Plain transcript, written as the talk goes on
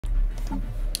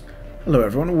Hello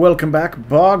everyone, welcome back.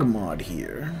 BogMod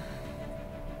here.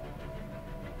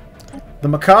 The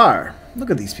Makar. Look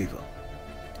at these people.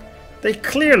 They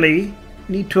clearly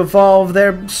need to evolve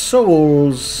their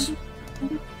souls.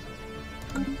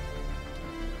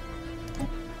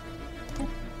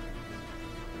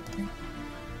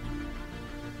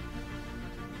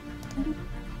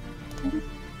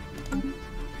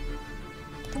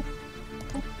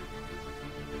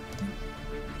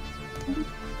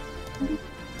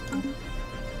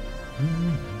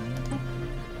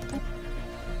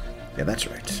 Yeah, that's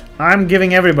right. I'm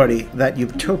giving everybody that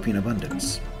utopian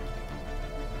abundance.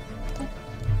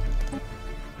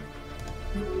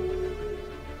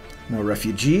 More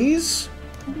refugees.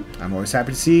 I'm always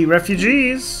happy to see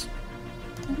refugees.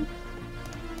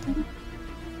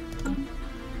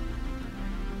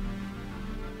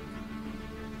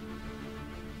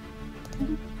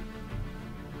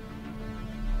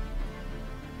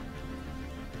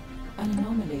 An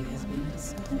anomaly has been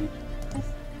discovered.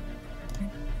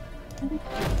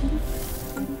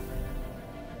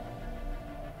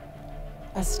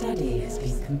 A study has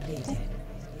been completed.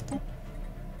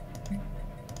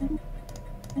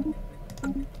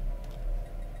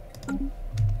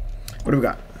 What do we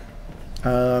got?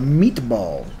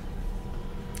 Meatball.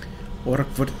 Or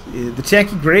the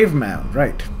tanky grave mound,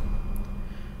 right.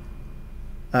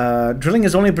 Drilling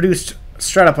has only produced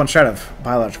strata upon strata of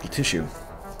biological tissue.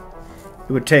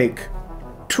 It would take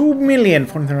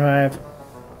 2,045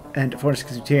 and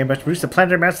 460 TM to produce the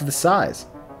planetary mass of this size.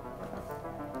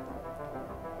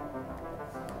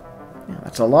 Yeah,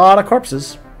 that's a lot of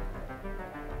corpses.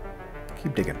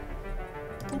 Keep digging.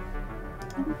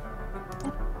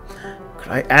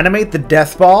 Could I animate the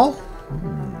death ball?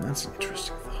 That's an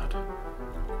interesting thought.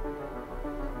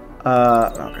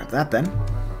 I'll grab that then.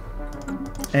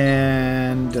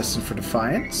 And destined for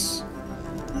defiance.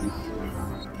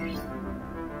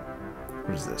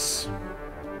 What is this?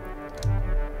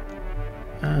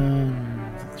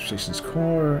 Station's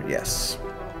core. Yes.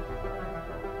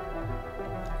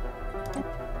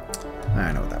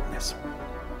 I know what that one is.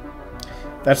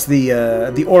 That's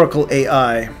the Oracle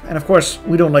AI, and of course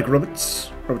we don't like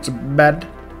robots. Robots are bad.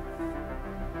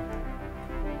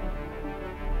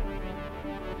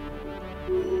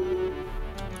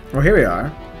 Oh, here we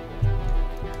are.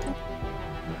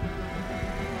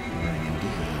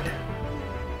 Indeed.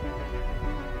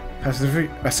 Passive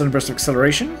a sudden burst of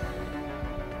acceleration.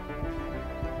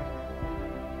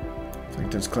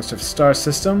 There's a cluster of star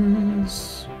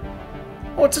systems.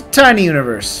 Oh, it's a tiny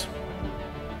universe.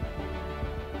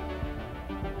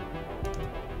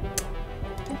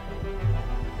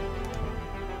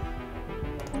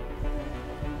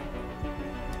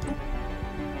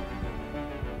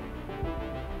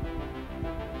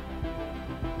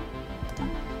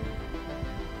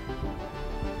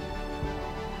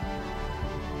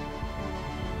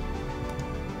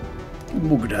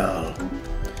 Mugdal.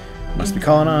 Must be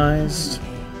colonized.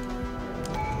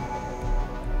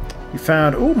 We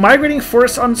found... Ooh, migrating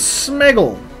forests on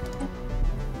Smeggle.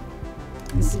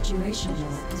 The situation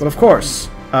Well, of course,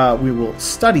 we will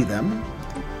study them.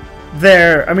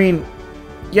 They're... I mean,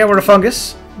 yeah, we're a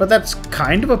fungus, but that's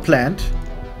kind of a plant.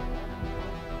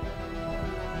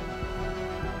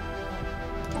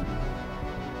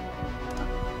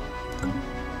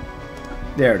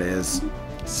 There it is.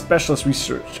 Specialist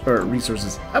research or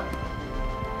resources up.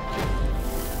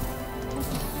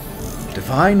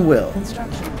 Divine will.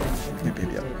 Construction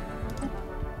venture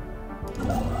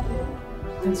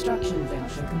Construction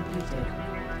venture completed.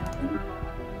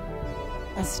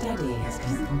 A study has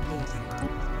been completed.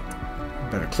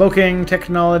 Better cloaking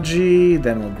technology.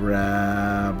 Then we'll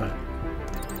grab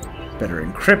better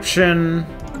encryption.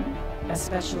 A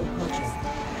special project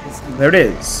is complete. There it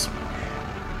is.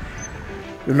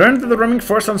 We learned that the roaming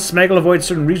forest on Smeggle avoids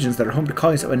certain regions that are home to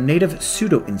colonies of a native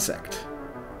pseudo-insect.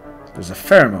 There's a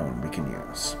pheromone we can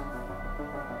use.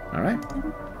 Alright.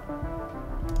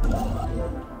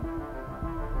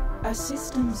 A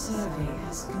system survey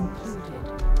has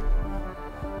concluded.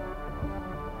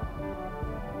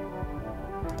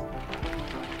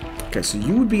 Okay, so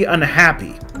you would be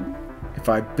unhappy if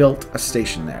I built a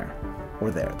station there. Or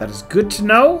there. That is good to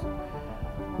know.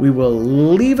 We will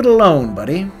leave it alone,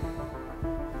 buddy.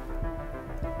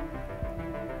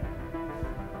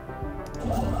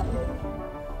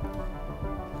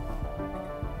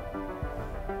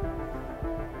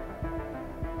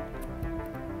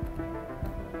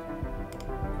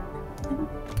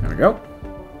 There we go.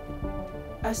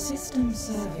 A system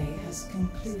survey has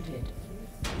concluded.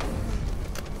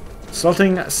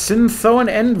 Assaulting Synthoan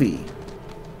Envy.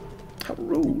 How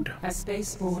rude. A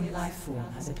spaceborne life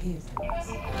form has appeared.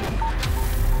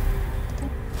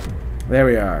 There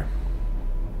we are.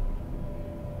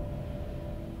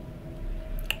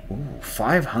 Ooh,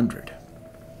 500.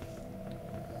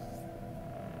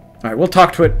 All right, we'll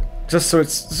talk to it just so I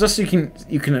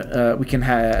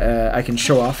can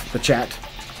show off the chat.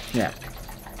 Yeah.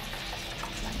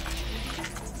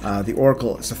 The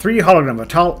Oracle is a 3D hologram of a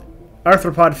tall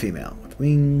arthropod female with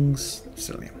wings.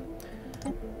 Psyllium.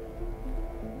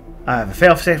 I have a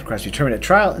fail-safe request to terminate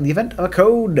trial in the event of a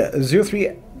code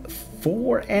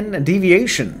 034N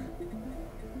deviation.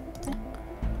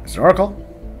 Mr. Oracle.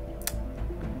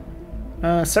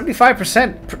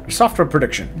 75% software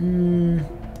prediction.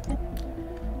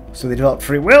 So they develop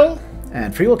free will,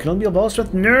 and free will can only be abolished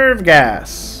with nerve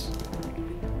gas.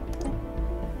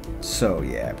 So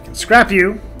yeah, we can scrap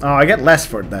you. Oh, I get less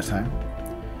for it that time.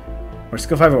 Or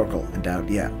skill 5 Oracle. Endowed,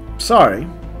 yeah. Sorry.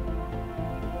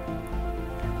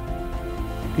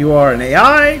 You are an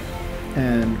AI,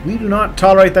 and we do not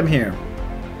tolerate them here.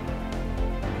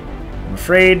 I'm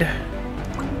afraid.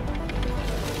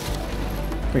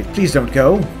 Wait, please don't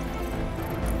go.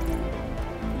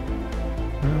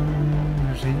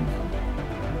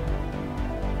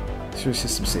 Sewer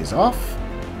system stays off.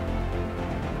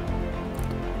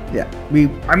 Yeah,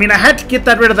 I mean, I had to get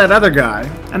rid of that other guy,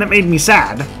 and it made me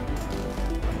sad.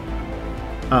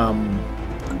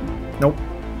 Nope.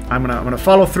 I'm gonna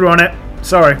follow through on it.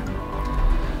 Sorry.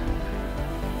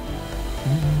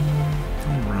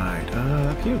 Alright,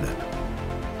 up here then.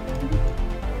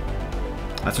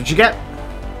 That's what you get.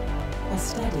 A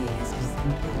study has been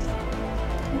completed.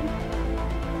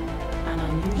 An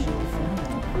unusual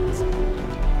phenomenon has occurred.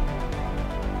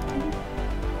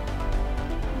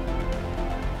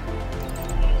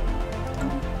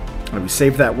 We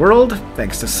saved that world,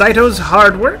 thanks to Saito's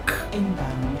hard work.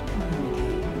 Inbound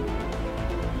communicating.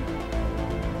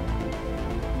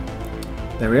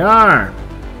 There we are.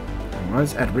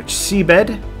 Was at rich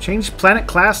seabed. Changed planet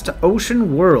class to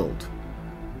ocean world.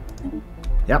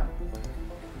 Yep.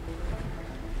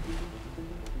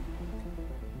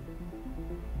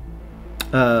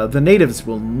 The natives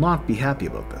will not be happy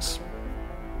about this.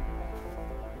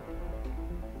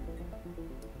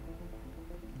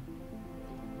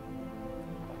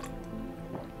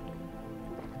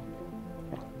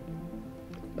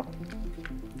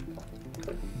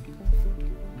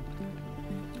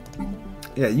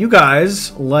 Yeah, you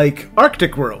guys like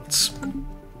Arctic worlds.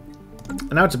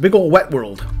 And now it's a big old wet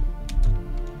world.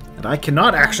 And I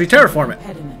cannot actually terraform it.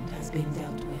 Impediment has been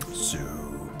dealt with. So,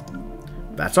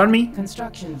 that's on me.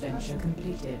 Construction venture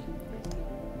completed.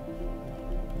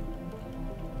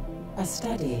 A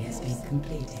study has been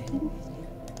completed.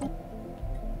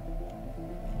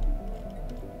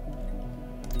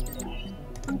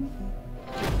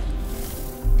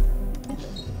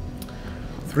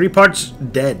 Three parts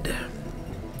dead.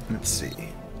 Let's see.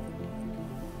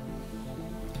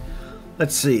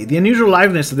 Let's see. The unusual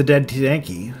liveliness of the dead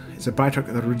Yankee is a byproduct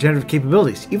of the regenerative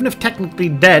capabilities. Even if technically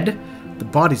dead, the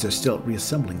bodies are still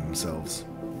reassembling themselves.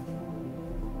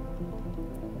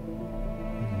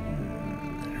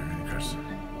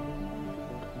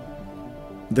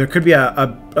 There could be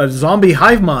a zombie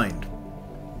hive mind,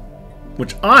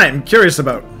 which I'm curious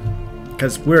about,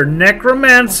 because we're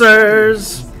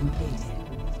necromancers.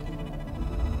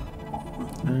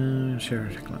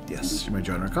 Share, yes, you may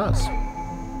join our cause.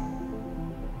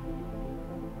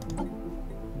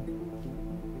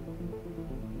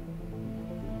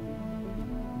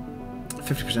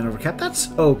 50% over cap. That's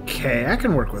okay. I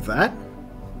can work with that.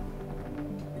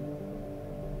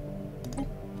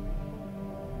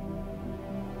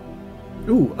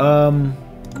 Ooh, I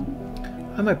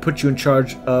might put you in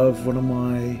charge of one of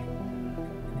my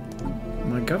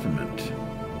government.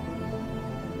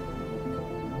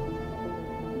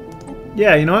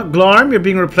 Yeah, you know what? Glarm, you're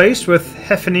being replaced with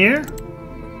Hefnir.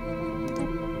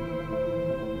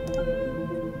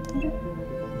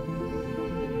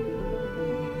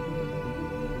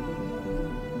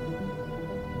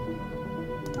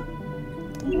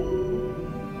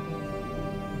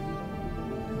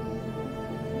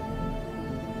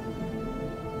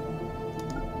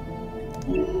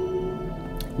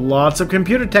 Lots of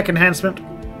computer tech enhancement.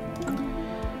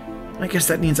 I guess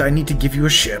that means I need to give you a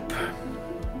ship.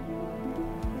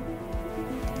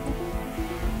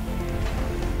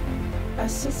 A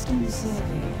system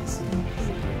survey is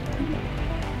completed.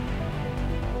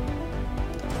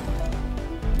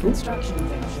 Construction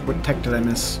venture. What tech did I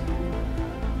miss?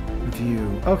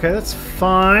 View. Okay, that's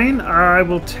fine. I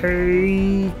will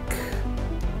take...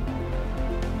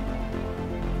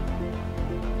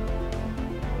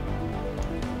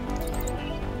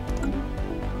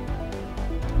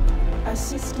 A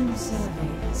system survey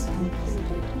is completed.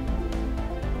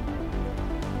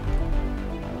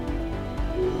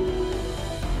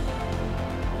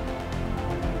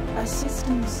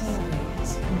 System survey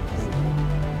is complete.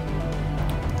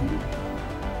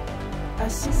 A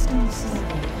system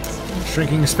survey is complete.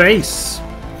 Shrinking space.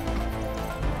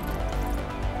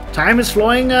 Time is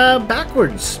flowing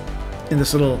backwards in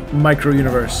this little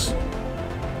micro-universe.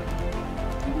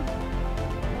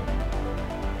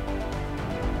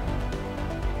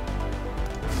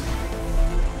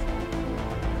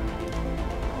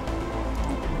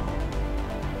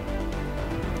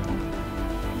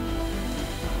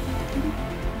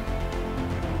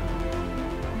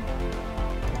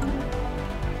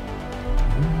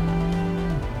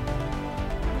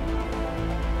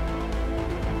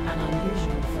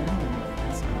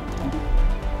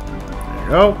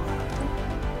 Go.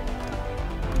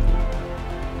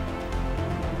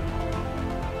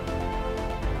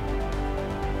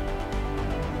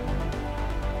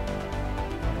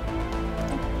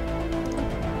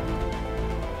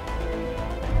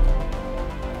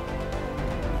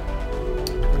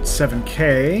 It's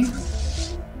 7K.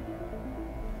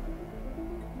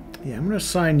 Yeah, I'm gonna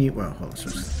assign you. Well, hold on.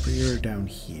 So you're down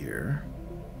here.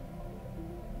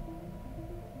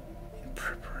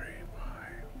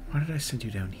 Why did I send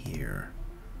you down here?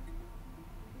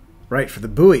 Right, for the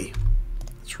buoy.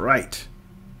 That's right.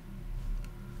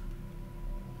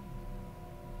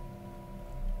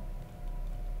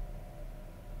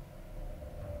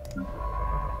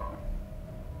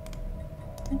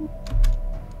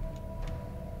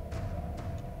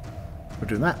 We're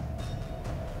doing that.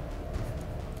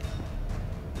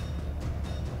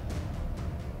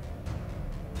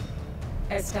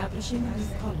 Establishing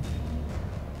a colony.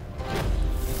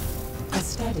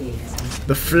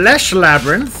 The Flesh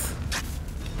Labyrinth.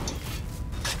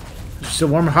 So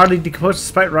warm, hardly decomposed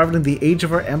despite rivaling the age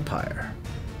of our empire.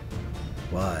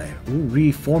 Why? Ooh,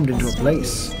 reformed into a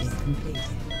place.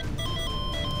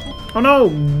 Oh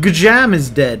no! Gajam is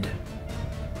dead.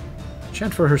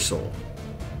 Chant for her soul.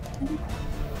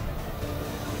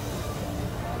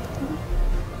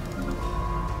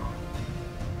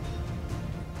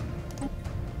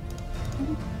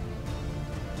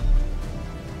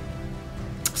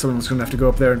 Someone's going to have to go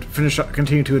up there and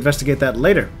continue to investigate that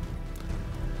later.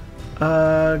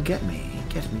 Get me.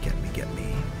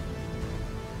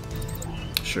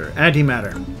 Sure,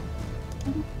 antimatter.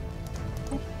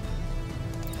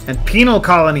 And penal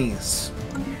colonies.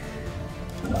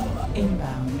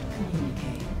 Inbound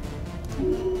communicate.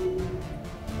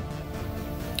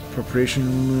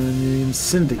 Appropriation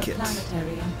Syndicate.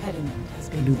 Planetary impediment has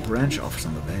A been new met. branch office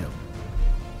on the Veil.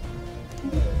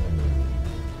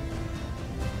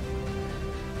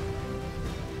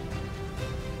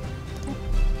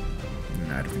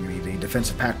 I don't think we need any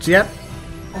defensive pacts yet.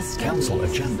 Council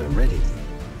agenda ready.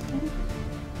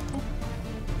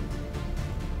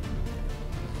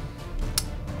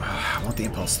 I want the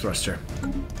impulse thruster.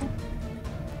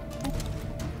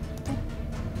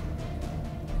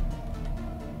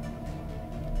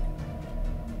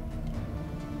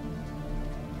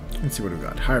 Let's see what we've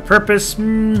got. Higher purpose.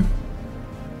 More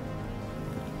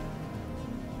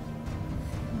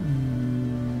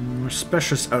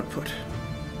specialist output.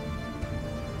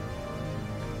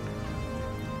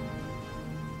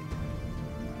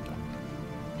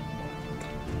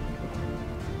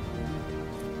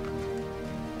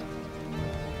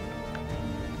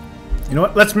 You know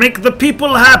what? Let's make the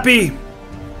people happy!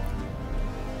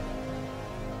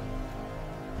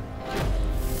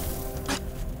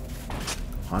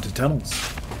 Haunted tunnels.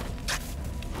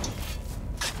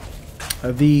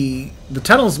 The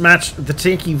tunnels match the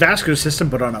tanky vascular system,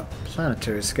 but on a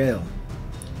planetary scale.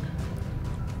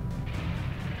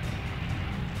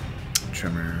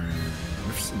 Tremor.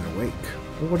 Rifts in the wake.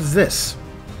 Well, what is this?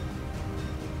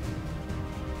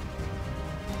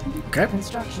 Okay.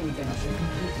 Construction finisher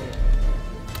completed.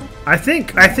 I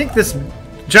think this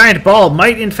giant ball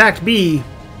might in fact be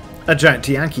a giant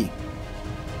Tianki.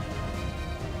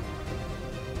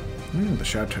 The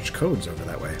Shroud Touch code's over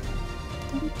that way.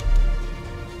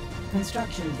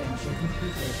 Construction finisher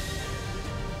completed.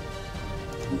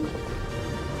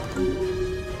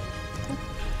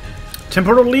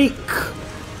 Temporal leak.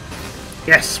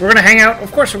 Yes, we're gonna hang out.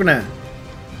 Of course, we're gonna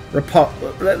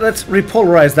let's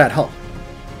repolarize that hull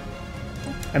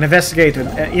and investigate.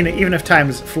 Even if time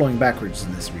is flowing backwards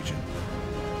in this region.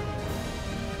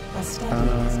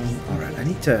 All right, I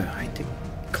need to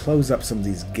close up some of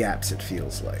these gaps. It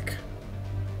feels like.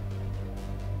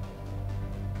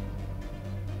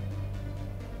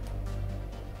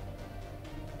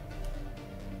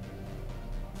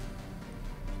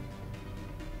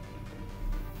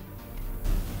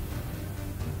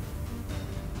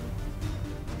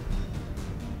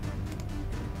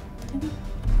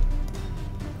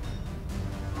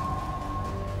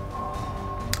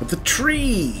 the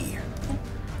tree.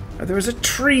 There is a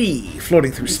tree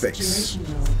floating through space,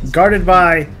 guarded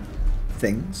by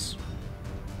things.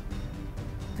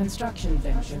 Construction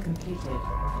venture completed.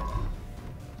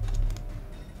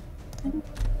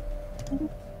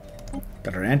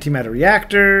 Got our antimatter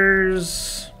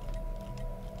reactors.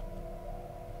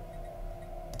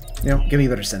 You know, give me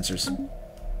better sensors.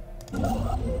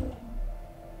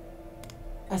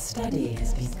 A study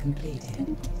has been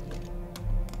completed.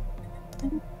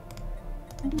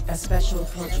 A special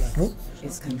project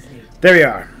is complete. There we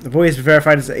are. The voice is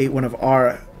verified as one of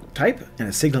our type, and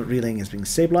a signal relaying is being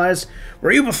stabilized.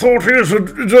 Were you authorities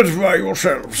identify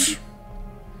yourselves?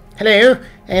 Hello,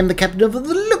 I am the captain of the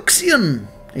Luxian,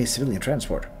 a civilian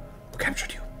transport. Who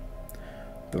captured you?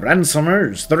 The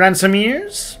ransomers, the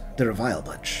ransomeers. They're a vile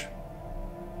bunch.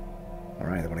 All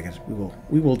right,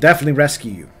 we will definitely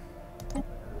rescue you.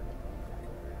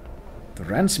 The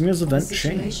ransomeers event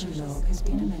changed. Situation log has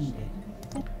been amended.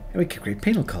 And we can create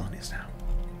penal colonies now.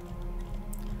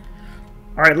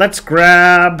 Alright, let's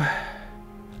grab...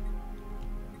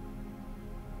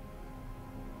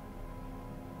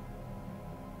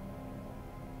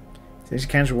 These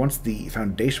cans were once the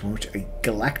foundation on which a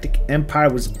galactic empire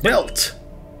was built.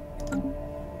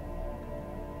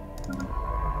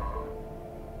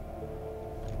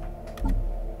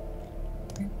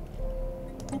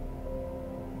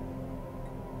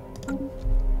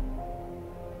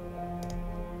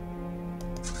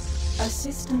 A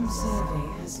system survey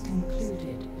has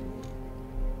concluded.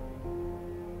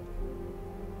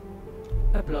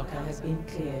 A blocker has been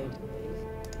cleared.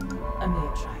 A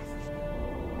mere trifle.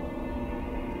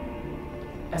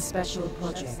 A special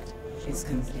project is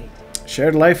complete.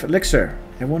 Shared life elixir.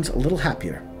 Everyone's a little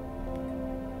happier.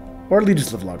 Or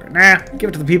leaders live longer. Nah, give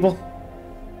it to the people.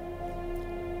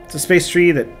 It's a space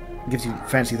tree that gives you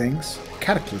fancy things.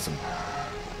 Cataclysm.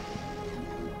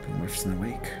 Being rifts in the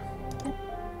wake.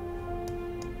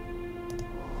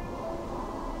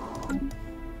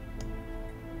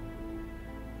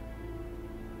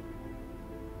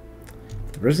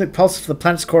 The rhythmic pulse of the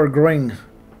planet's core growing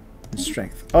in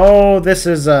strength. Oh, this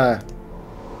is yeah,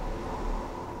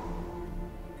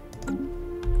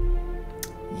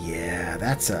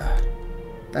 that's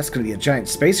gonna be a giant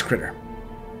space critter.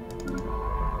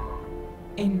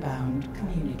 Inbound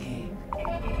communique.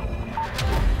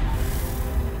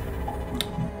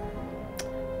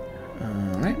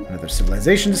 Alright, another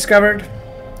civilization discovered.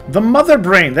 The Mother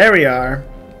Brain, there we are.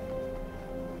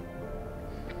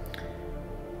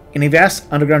 In a vast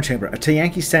underground chamber, a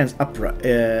Tayanki stands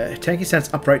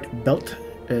upright,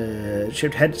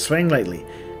 belt-shaped head swaying lightly.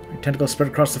 Tentacles spread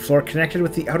across the floor, connected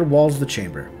with the outer walls of the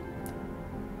chamber.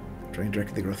 Drawing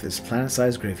directly the growth of this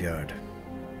planet-sized graveyard.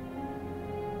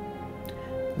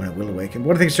 When it will awaken,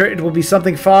 one thing is certain, it will be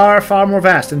something far, far more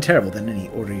vast and terrible than any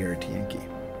ordinary Tayanki.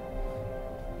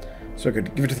 So I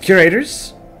could give it to the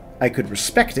curators, I could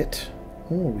respect it,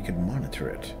 or we could monitor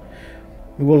it.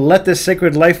 We will let this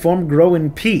sacred life form grow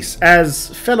in peace. As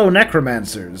fellow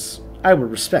necromancers, I will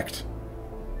respect.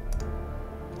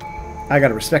 I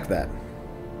gotta respect that.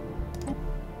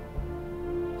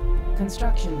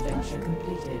 Construction venture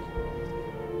completed.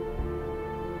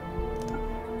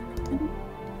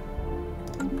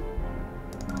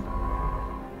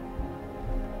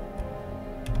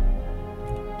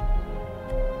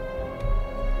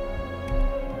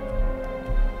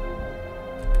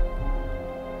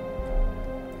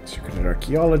 Secret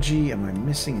archaeology. Am I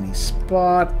missing any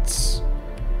spots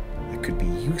that could be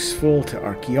useful to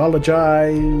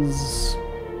archaeologize?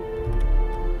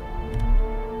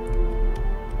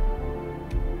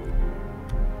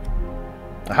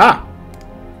 Aha!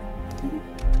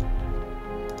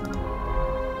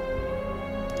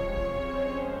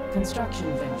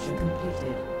 Construction venture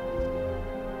completed.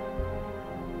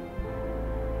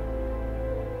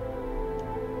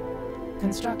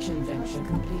 Construction venture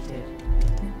completed.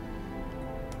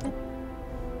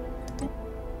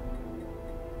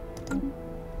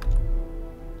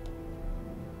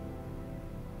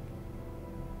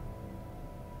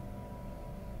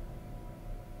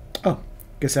 Oh,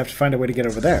 guess I have to find a way to get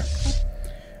over there.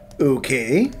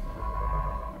 Okay.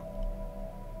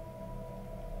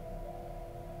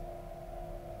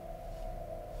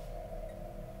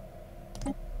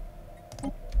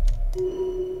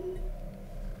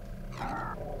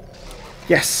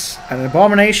 Yes, an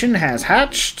abomination has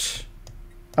hatched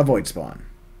a void spawn.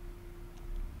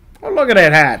 Oh, look at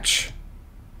that hatch.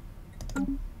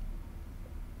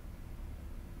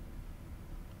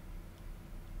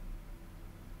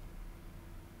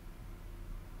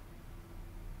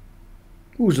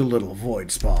 Who's a little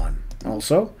void spawn?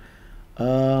 Also,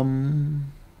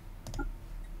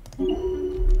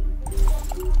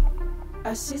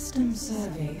 A system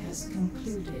survey has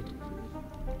concluded.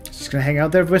 Just gonna hang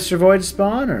out there for Mr. Void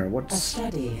spawn, or A what's...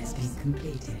 study has been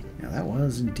completed. Yeah, that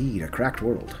was indeed a cracked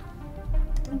world.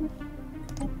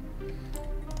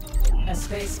 A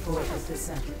spaceport has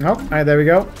descended. Oh, alright, there we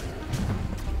go.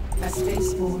 A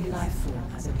spaceborne life form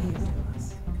has appeared to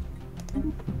us.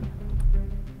 An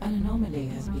anomaly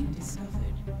has been discovered.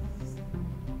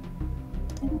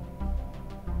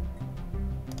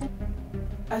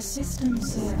 A system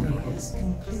survey has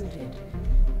concluded.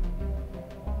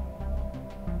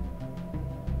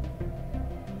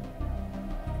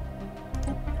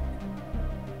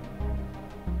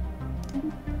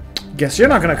 Guess you're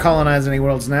not gonna colonize any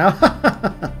worlds now.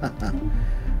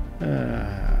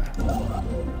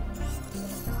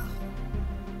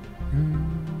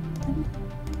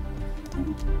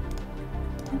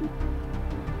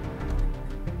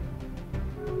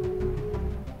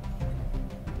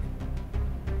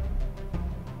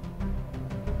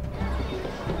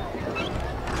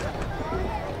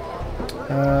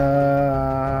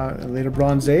 Later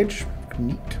Bronze Age.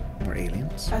 Neat. More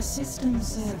aliens. A system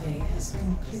survey has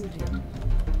concluded.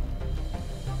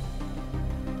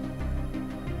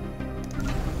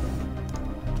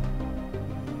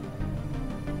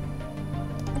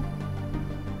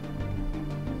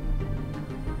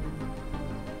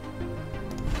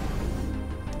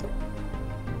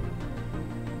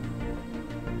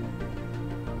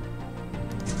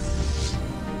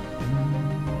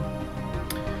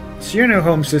 So your new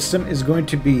home system is going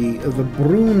to be the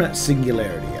Brune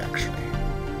Singularity, actually.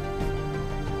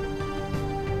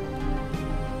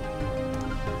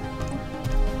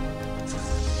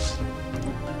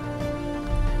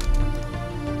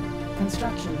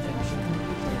 Construction finish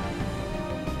completed.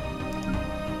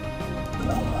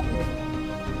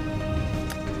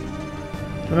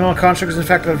 The mineral construct is in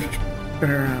fact a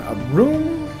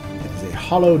room. It is a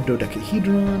hollow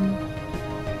dodecahedron.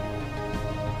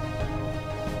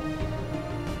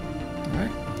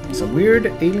 Alright. It's a weird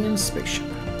alien spaceship.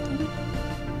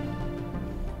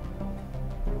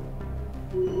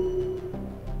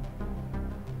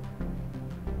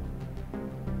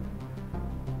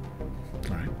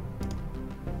 Alright.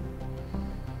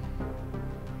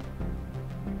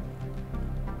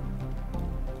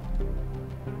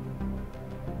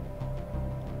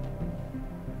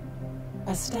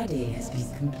 A study has been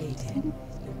completed.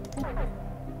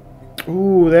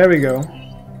 Ooh, there we go.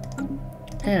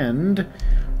 And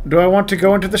do I want to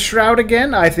go into the shroud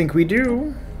again? I think we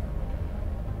do.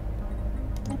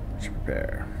 Let's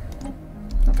prepare.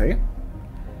 I'll take it.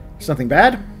 It's nothing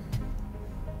bad.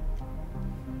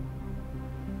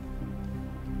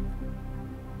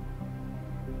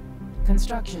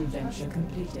 Construction venture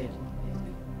completed.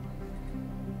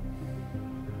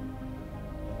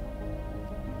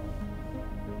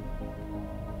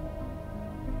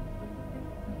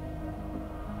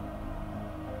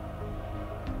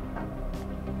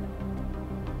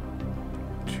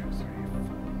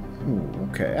 Ooh,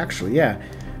 okay, actually, yeah.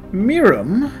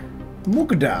 Miram,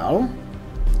 Mugdal,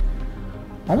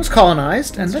 almost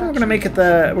colonized, and then we're gonna make it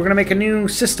we're gonna make a new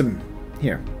system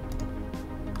here.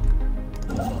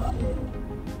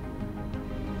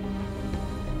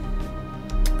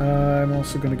 I'm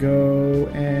also gonna go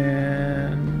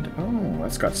and oh,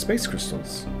 that's got space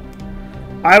crystals.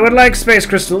 I would like space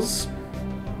crystals.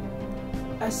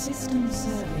 A system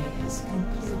survey has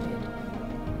concluded.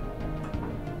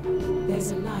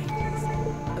 There's a light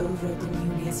over at the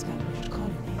newly established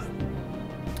colony.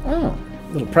 Oh,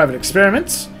 little private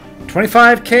experiments.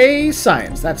 25k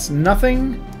science. That's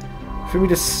nothing for me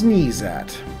to sneeze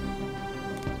at.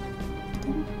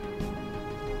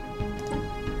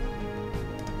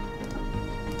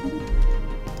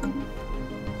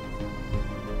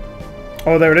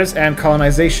 Oh, there it is. And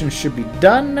colonization should be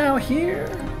done now here.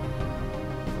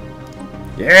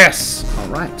 Yes!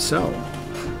 Alright, so.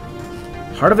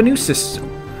 Heart of a new system.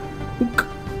 Ook.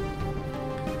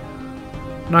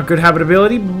 Not good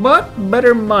habitability, but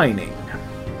better mining.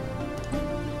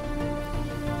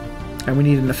 And we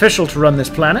need an official to run this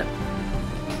planet.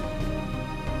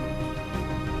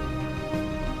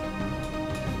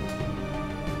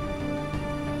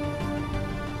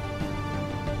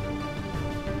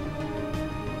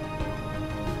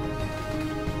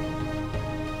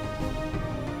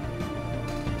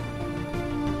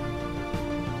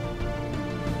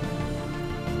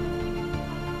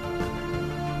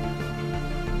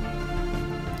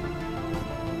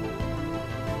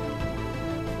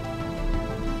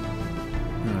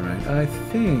 I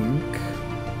think...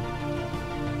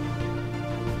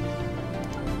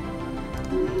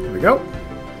 There we go.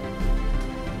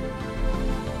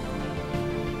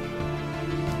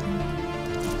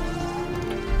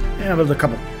 Yeah, there's a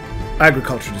couple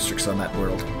agriculture districts on that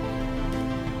world.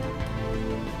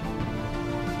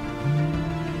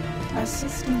 A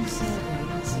system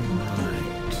survey is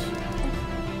complete.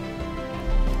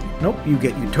 Nope, you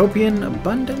get Utopian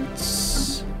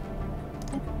Abundance.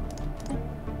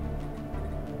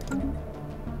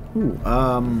 Ooh,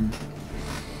 no,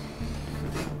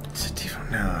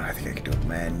 I think I can do it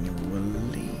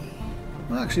manually.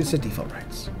 Well, actually, it's a default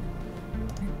rights.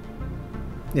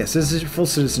 Yes, this is full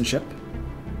citizenship.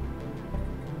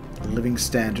 Living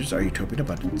standards are Utopian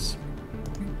Abundance.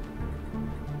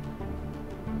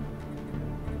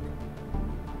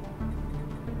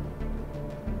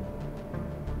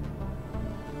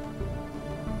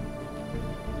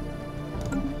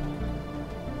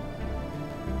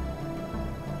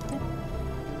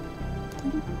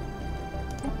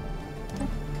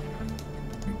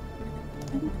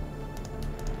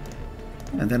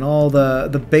 And then all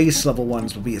the base level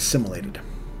ones will be assimilated.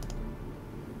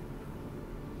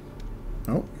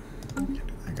 Oh, can't do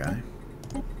that guy.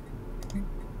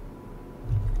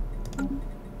 An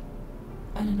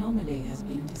anomaly has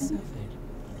been discovered.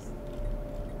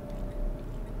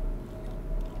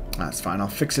 That's fine, I'll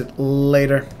fix it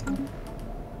later.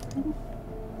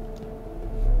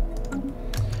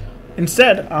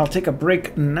 Instead, I'll take a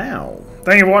break now.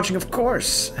 Thank you for watching, of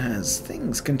course, as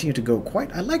things continue to go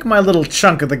quite... I like my little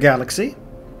chunk of the galaxy.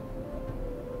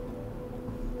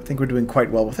 I think we're doing quite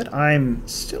well with it. I'm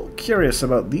still curious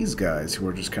about these guys who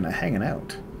are just kind of hanging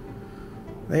out.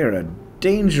 They are a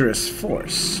dangerous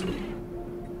force.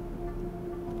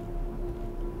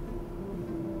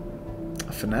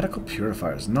 A fanatical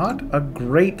purifier is not a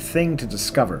great thing to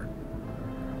discover.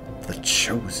 The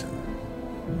Chosen.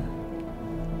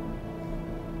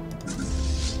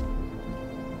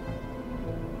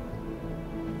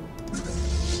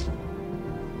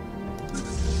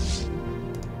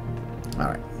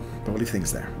 Alright, but we'll leave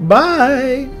things there.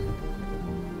 Bye!